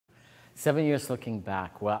7 years looking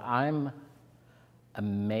back. Well, I'm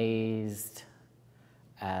amazed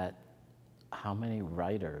at how many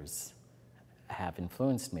writers have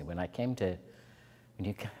influenced me. When I came to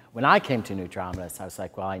New Dramatists, I was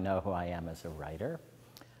like, well, I know who I am as a writer.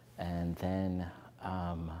 And then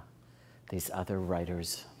these other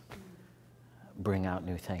writers bring out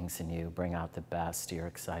new things in you, bring out the best. You're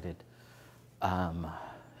excited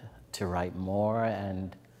to write more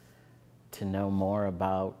and to know more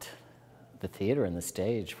about the theater and the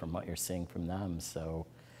stage from what you're seeing from them. So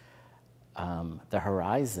the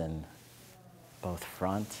horizon, both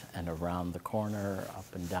front and around the corner,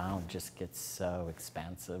 up and down, just gets so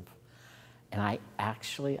expansive. And I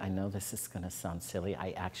know this is gonna sound silly, I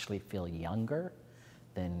actually feel younger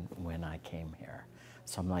than when I came here.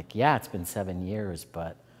 So I'm like, yeah, it's been 7 years,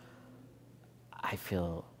 but I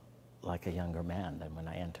feel like a younger man than when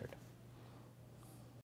I entered.